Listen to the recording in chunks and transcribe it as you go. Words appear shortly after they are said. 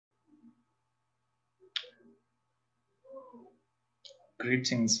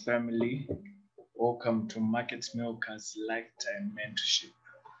Greetings, family. Welcome to Market Milkers Lifetime Mentorship.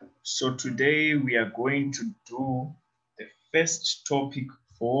 So today we are going to do the first topic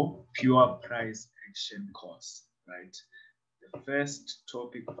for pure price action course, right? The first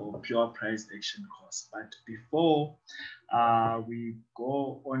topic for pure price action course. But before we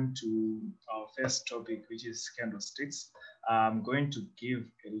go on to our first topic, which is candlesticks, I'm going to give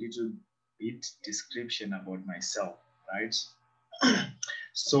a little bit description about myself, right?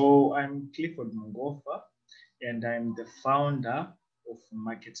 So I'm Clifford and I'm the founder of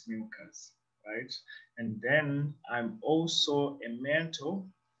Market Milkers, right? And then I'm also a mentor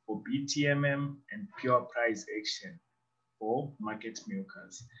for BTMM and Pure Price Action for Market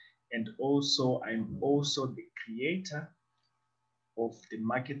Milkers. And also, I'm also the creator of the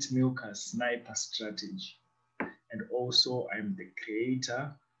Market Milkers Sniper Strategy. And also, I'm the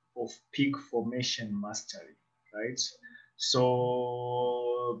creator of Peak Formation Mastery, right?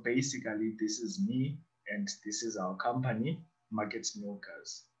 So basically, this is me and this is our company, Market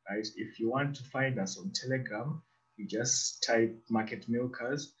Milkers, right? If you want to find us on Telegram, you just type Market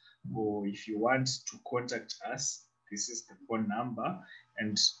Milkers, or if you want to contact us, this is the phone number.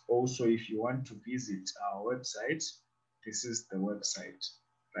 And also, if you want to visit our website, this is the website,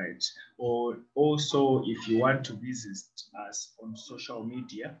 right? Or also, if you want to visit us on social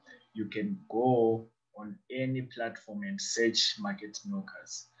media, you can go on any platform and search Market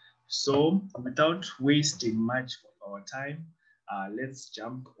Milkers. So without wasting much of our time, let's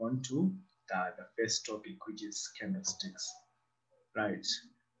jump onto the first topic, which is candlesticks, right?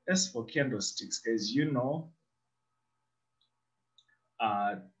 As for candlesticks, as you know,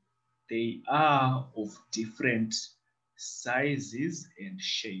 they are of different sizes and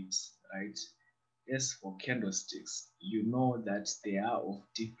shapes, right? As for candlesticks, you know that they are of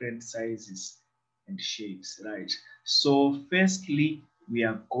different sizes and shapes, right? So firstly, we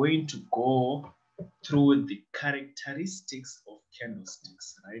are going to go through the characteristics of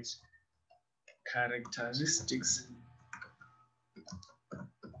candlesticks, right? Characteristics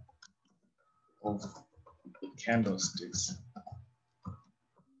of candlesticks.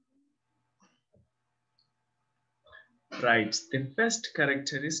 Right, the first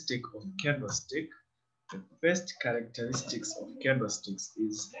characteristic of candlesticks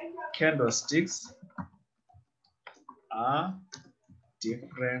is candlesticks are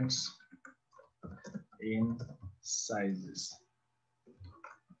different in sizes,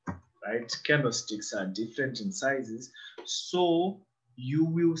 right? Candlesticks are different in sizes. So you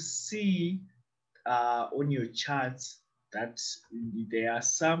will see on your charts that there are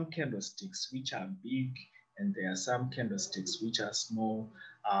some candlesticks which are big and there are some candlesticks which are small.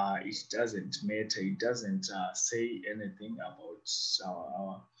 It doesn't matter. It doesn't say anything about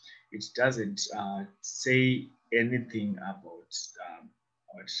it doesn't say anything about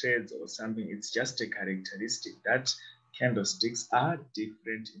shades or something. It's just a characteristic that candlesticks are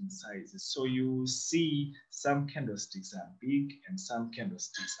different in sizes. So you see some candlesticks are big and some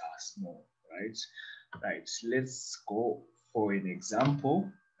candlesticks are small, right? Right, let's go for an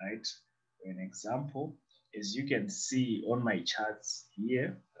example, right? For an example, as you can see on my charts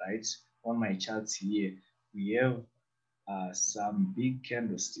here, right? On my charts here, we have some big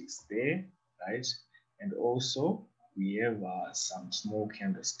candlesticks there, right? And also we have some small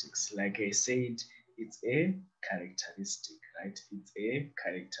candlesticks. Like I said, it's a characteristic, right? It's a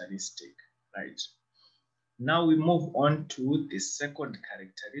characteristic, right? Now we move on to the second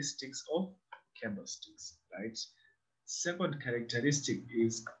characteristics of candlesticks, right? Second characteristic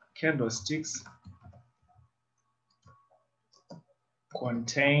is candlesticks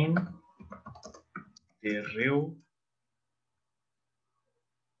contain the real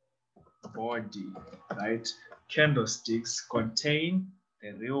body, right? Candlesticks contain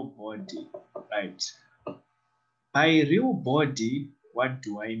the real body, right? By real body, what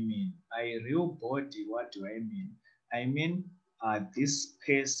do I mean? By real body, what do I mean? I mean this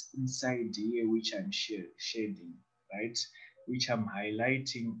space inside here, which I'm shading, right? Which I'm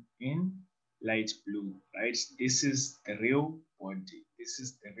highlighting in light blue, right? This is the real body. This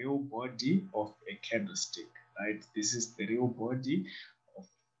is the real body of a candlestick, right? This is the real body of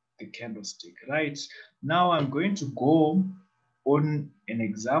the candlestick, right? Now I'm going to go on an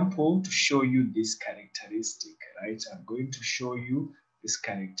example to show you this characteristic, right? I'm going to show you this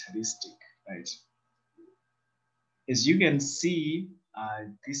characteristic, right? As you can see,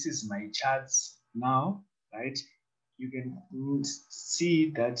 this is my charts now, right? You can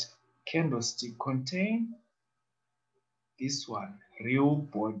see that candlestick contain this one, real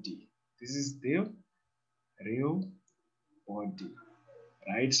body. This is the real body,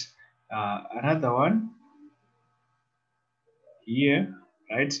 right? Another one, here,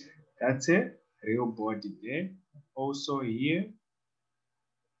 right? That's a real body there. Also here,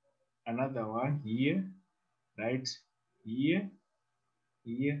 another one here, right? Here,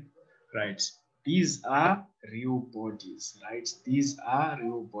 here, right? These are real bodies, right? These are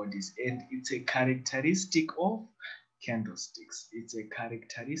real bodies, and it's a characteristic of candlesticks. It's a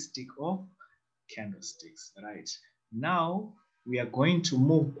characteristic of candlesticks, right? Now we are going to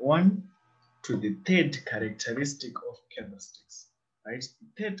move on to the third characteristic of candlesticks, right?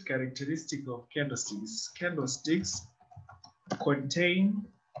 The third characteristic of candlesticks contain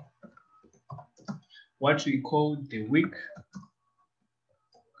what we call the wick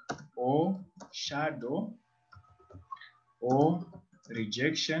or shadow or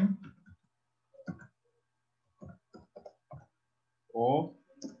rejection or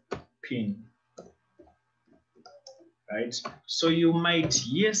pin, right? So you might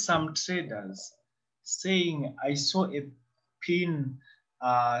hear some traders saying, I saw a pin,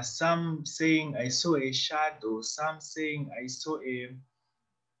 some saying I saw a shadow, some saying I saw a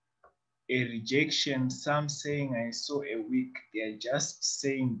rejection, some saying I saw a wick. They are just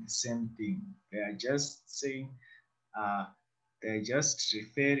saying the same thing. They are just saying, uh, they're just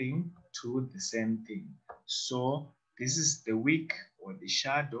referring to the same thing. So this is the wick or the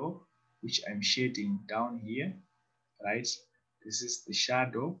shadow, which I'm shading down here, right? This is the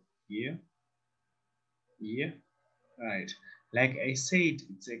shadow here, here, right? Like I said,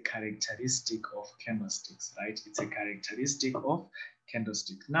 it's a characteristic of candlesticks, right? It's a characteristic of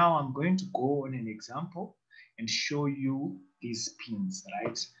candlestick. Now I'm going to go on an example and show you these pins,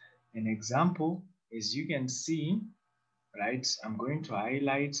 right? An example, as you can see, right? I'm going to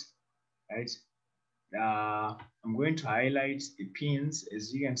highlight, right? I'm going to highlight the pins.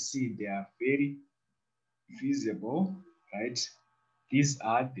 As you can see, they are very visible, right? These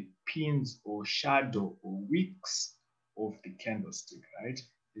are the pins or shadow or wicks of the candlestick, right?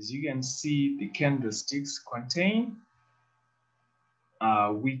 As you can see, the candlesticks contain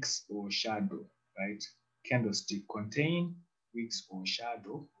wicks or shadow, right? Candlestick contain wicks or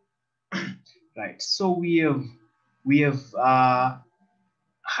shadow, right? So we have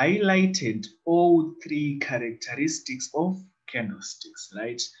highlighted all three characteristics of candlesticks,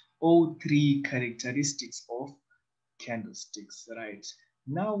 right? All three characteristics of candlesticks, right?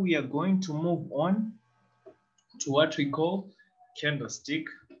 Now we are going to move on to what we call candlestick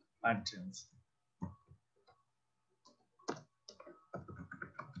patterns,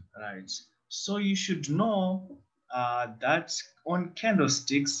 right? So you should know that on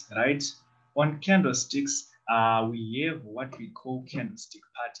candlesticks, right? On candlesticks, we have what we call candlestick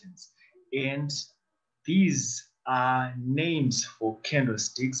patterns, and these are names for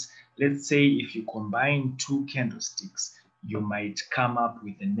candlesticks. Let's say if you combine two candlesticks, you might come up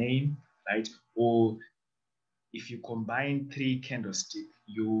with a name, right? Or if you combine three candlesticks,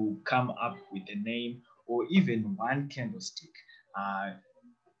 you come up with a name, or even one candlestick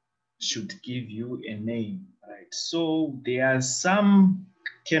should give you a name, right? So there are some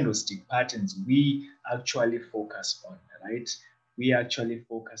candlestick patterns we actually focus on, right? We actually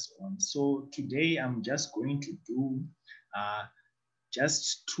focus on. So today I'm just going to do uh,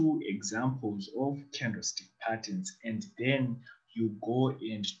 just two examples of candlestick patterns, and then you go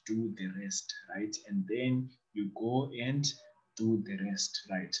and do the rest, right? And then you go and do the rest,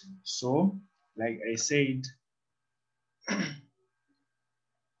 right? So like I said,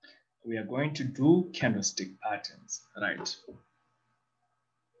 we are going to do candlestick patterns, right?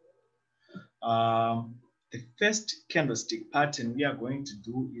 The first candlestick pattern we are going to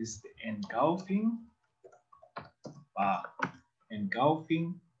do is the engulfing bar.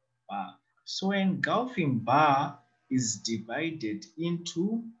 Engulfing bar. So engulfing bar is divided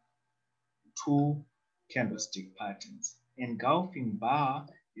into two candlestick patterns. Engulfing bar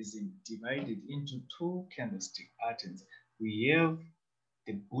is divided into two candlestick patterns. We have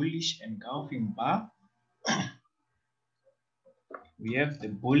the bullish engulfing bar. We have the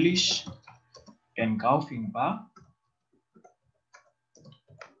bullish engulfing bar.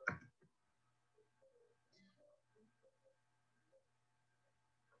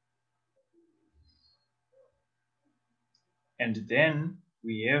 And then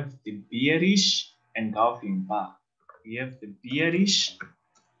we have the bearish engulfing bar. We have the bearish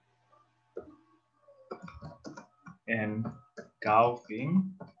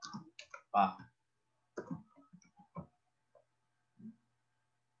engulfing bar.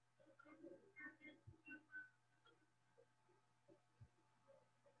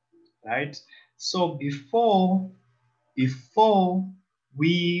 Right? So before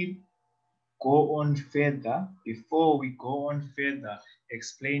we go on further, before we go on further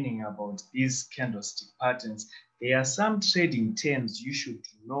explaining about these candlestick patterns, There are some trading terms you should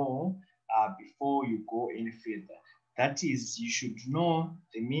know before you go any further. That is, you should know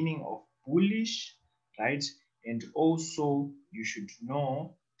the meaning of bullish, right? And also you should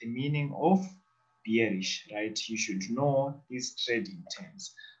know the meaning of bearish, right? You should know these trading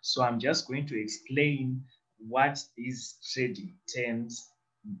terms. So I'm just going to explain what these trading terms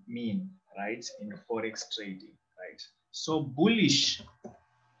mean, right, in forex trading, right? So bullish,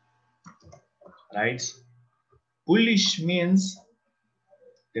 right? Bullish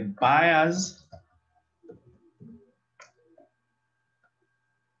the buyers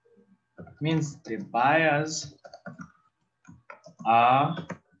the buyers are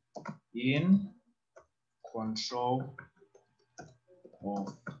in control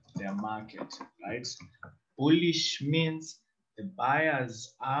of their market, right? Bullish means the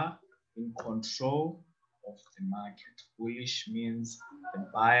buyers are in control of the market. Bullish means the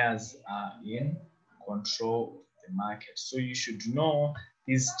buyers are in control of the market. So you should know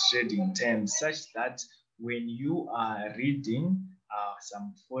these trading terms such that when you are reading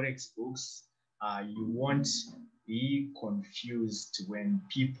some forex books, you won't be confused when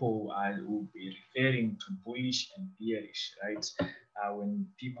people will be referring to bullish and bearish, right? When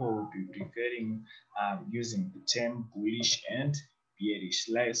people will be referring using the term bullish and bearish.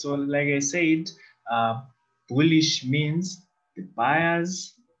 Like I said, bullish means the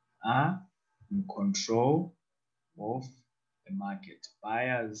buyers are in control of the market.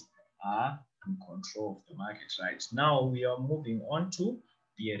 Buyers are in control of the market, right? Now we are moving on to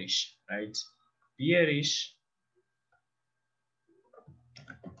bearish, right? Bearish,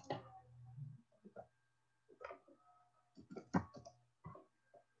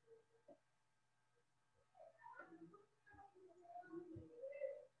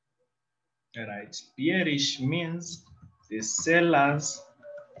 right? Bearish means the sellers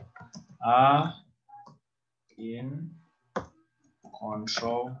are in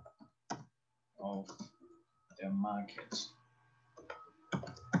control of the market,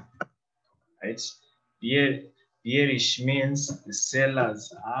 right? Bearish means the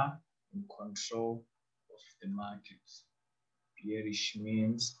sellers are in control of the market. Bearish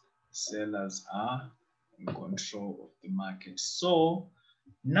means the sellers are in control of the market. So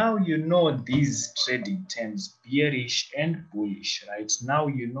now you know these trading terms, bearish and bullish, right? Now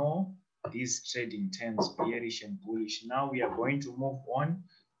you know these trading terms, bearish and bullish. Now we are going to move on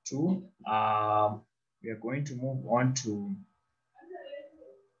to we are going to move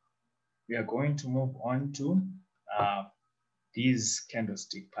on to uh, these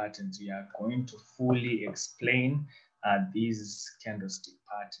candlestick patterns. We are going to fully explain these candlestick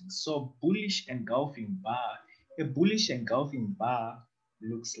patterns. So bullish engulfing bar, a bullish engulfing bar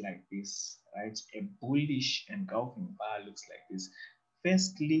looks like this, right? A bullish engulfing bar looks like this.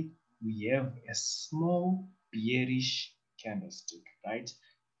 Firstly, we have a small bearish candlestick, right?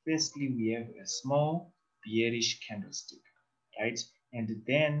 Firstly, we have a small bearish candlestick, right? And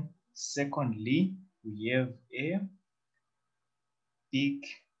then secondly, we have a big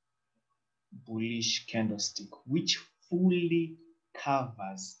bullish candlestick which fully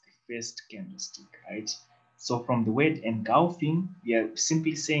covers the first candlestick, right? So from the word engulfing, we are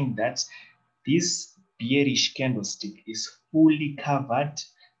simply saying that this bearish candlestick is fully covered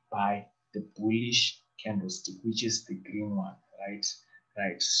by the bullish candlestick, which is the green one, right?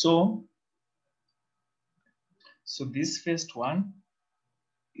 Right. So this first one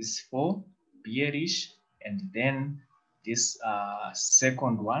is for bearish, and then this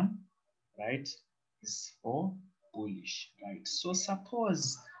second one, right, is for bullish, right? So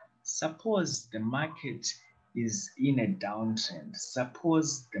suppose the market is in a downtrend.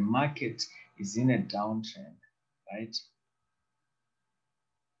 Suppose the market is in a downtrend, right?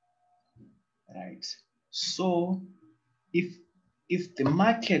 Right. So if the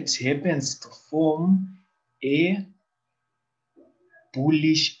market happens to form a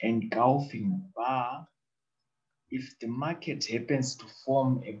bullish engulfing bar, if the market happens to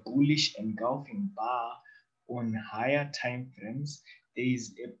form a bullish engulfing bar on higher time frames, there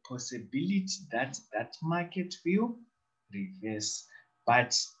is a possibility that that market will reverse.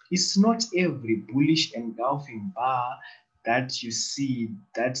 But it's not every bullish engulfing bar that you see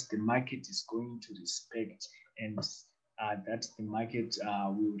that the market is going to respect and that the market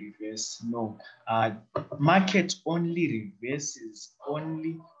will reverse. No, market only reverses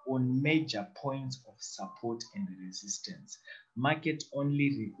only on major points of support and resistance. Market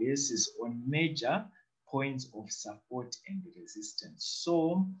only reverses on major points of support and resistance.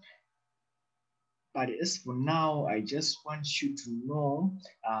 So, but as for now, I just want you to know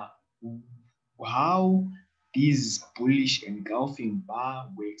how this bullish engulfing bar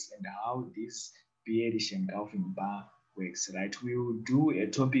works and how this bearish engulfing bar works, right? We will do a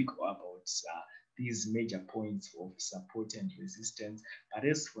topic about these major points of support and resistance. But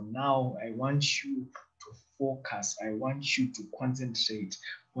as for now, I want you to focus, I want you to concentrate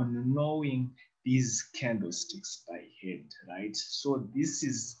on knowing these candlesticks by head, right? So this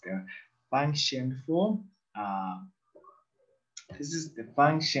is the function for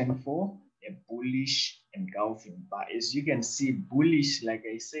a bullish engulfing bar. As you can see, bullish, like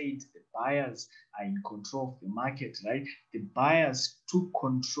I said, the buyers are in control of the market, right? The buyers took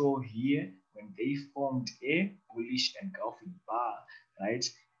control here when they formed a bullish engulfing bar, right?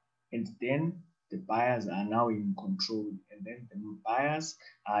 And then the buyers are now in control, and then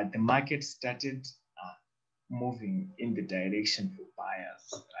the market started moving in the direction for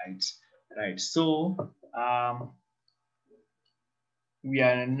buyers, right? So we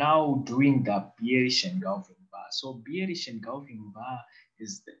are now doing the bearish engulfing bar. So bearish engulfing bar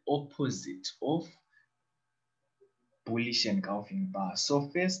is the opposite of bullish engulfing bar. So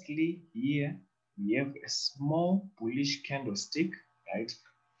firstly, here we have a small bullish candlestick, right?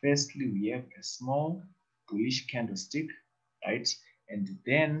 Firstly, we have a small bullish candlestick, right? And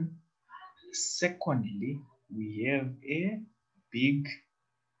then secondly, we have a big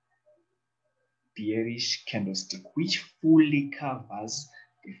bearish candlestick, which fully covers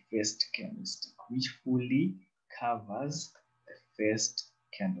the first candlestick,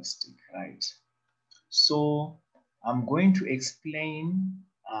 right? So I'm going to explain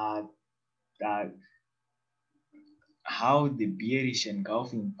that how the bearish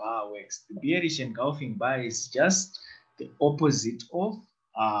engulfing bar works. The bearish engulfing bar is just the opposite of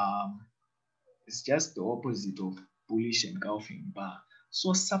bullish engulfing bar.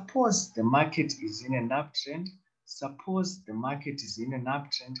 So suppose the market is in an uptrend,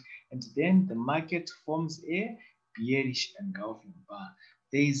 and then the market forms a bearish engulfing bar.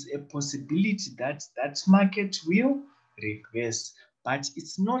 There is a possibility that that market will reverse, but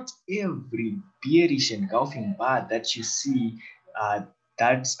it's not every bearish engulfing bar that you see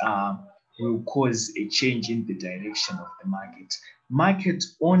that will cause a change in the direction of the market. Market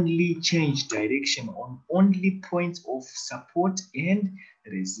only change direction on only points of support and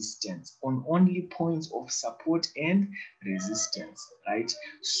resistance, right?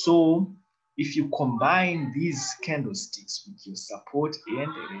 So if you combine these candlesticks with your support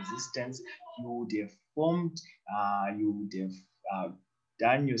and resistance, you would have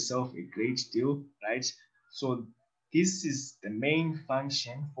done yourself a great deal, right? So this is the main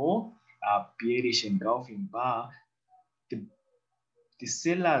function for bearish engulfing bar. The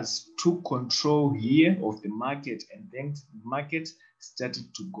sellers took control here of the market, and then the market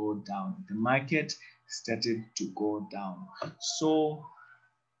started to go down. So,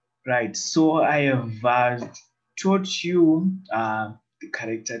 right. So I have taught you the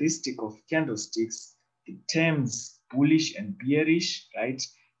characteristic of candlesticks, the terms bullish and bearish, right?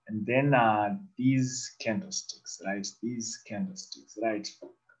 And then these candlesticks, right?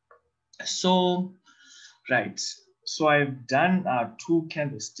 So, right. So I've done two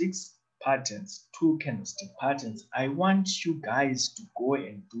candlestick patterns. I want you guys to go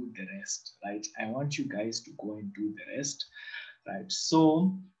and do the rest, right? Right?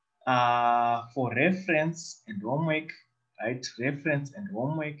 So for reference and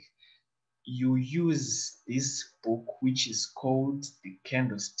homework, you use this book, which is called the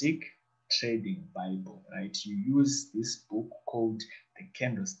Candlestick Trading Bible, right? You use this book called the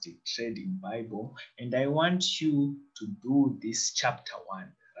Candlestick Trading Bible, and I want you to do this chapter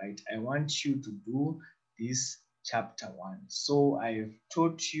 1, right? So I have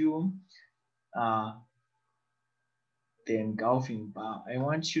taught you the engulfing bar. I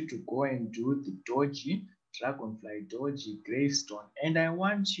want you to go and do the doji, dragonfly doji, gravestone, and I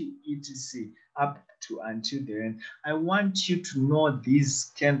want you etc up to until the end. I want you to know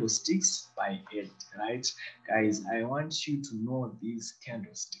these candlesticks by head, right? Guys, I want you to know these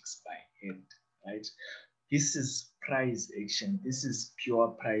candlesticks by head, right? This is price action. This is pure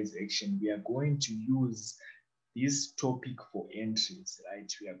price action. We are going to use this topic for entries, right?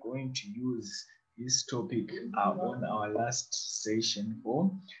 We are going to use this topic on our last session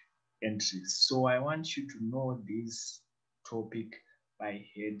for entries. So I want you to know this topic by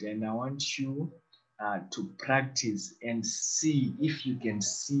head, and I want you to practice and see if you can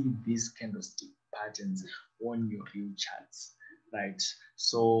see these candlestick patterns on your real charts, right?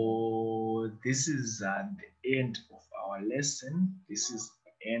 So this is the end of our lesson. This is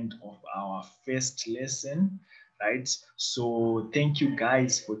the end of our first lesson, right? So thank you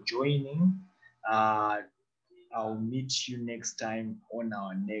guys for joining. I'll meet you next time on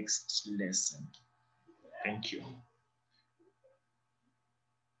our next lesson. Thank you.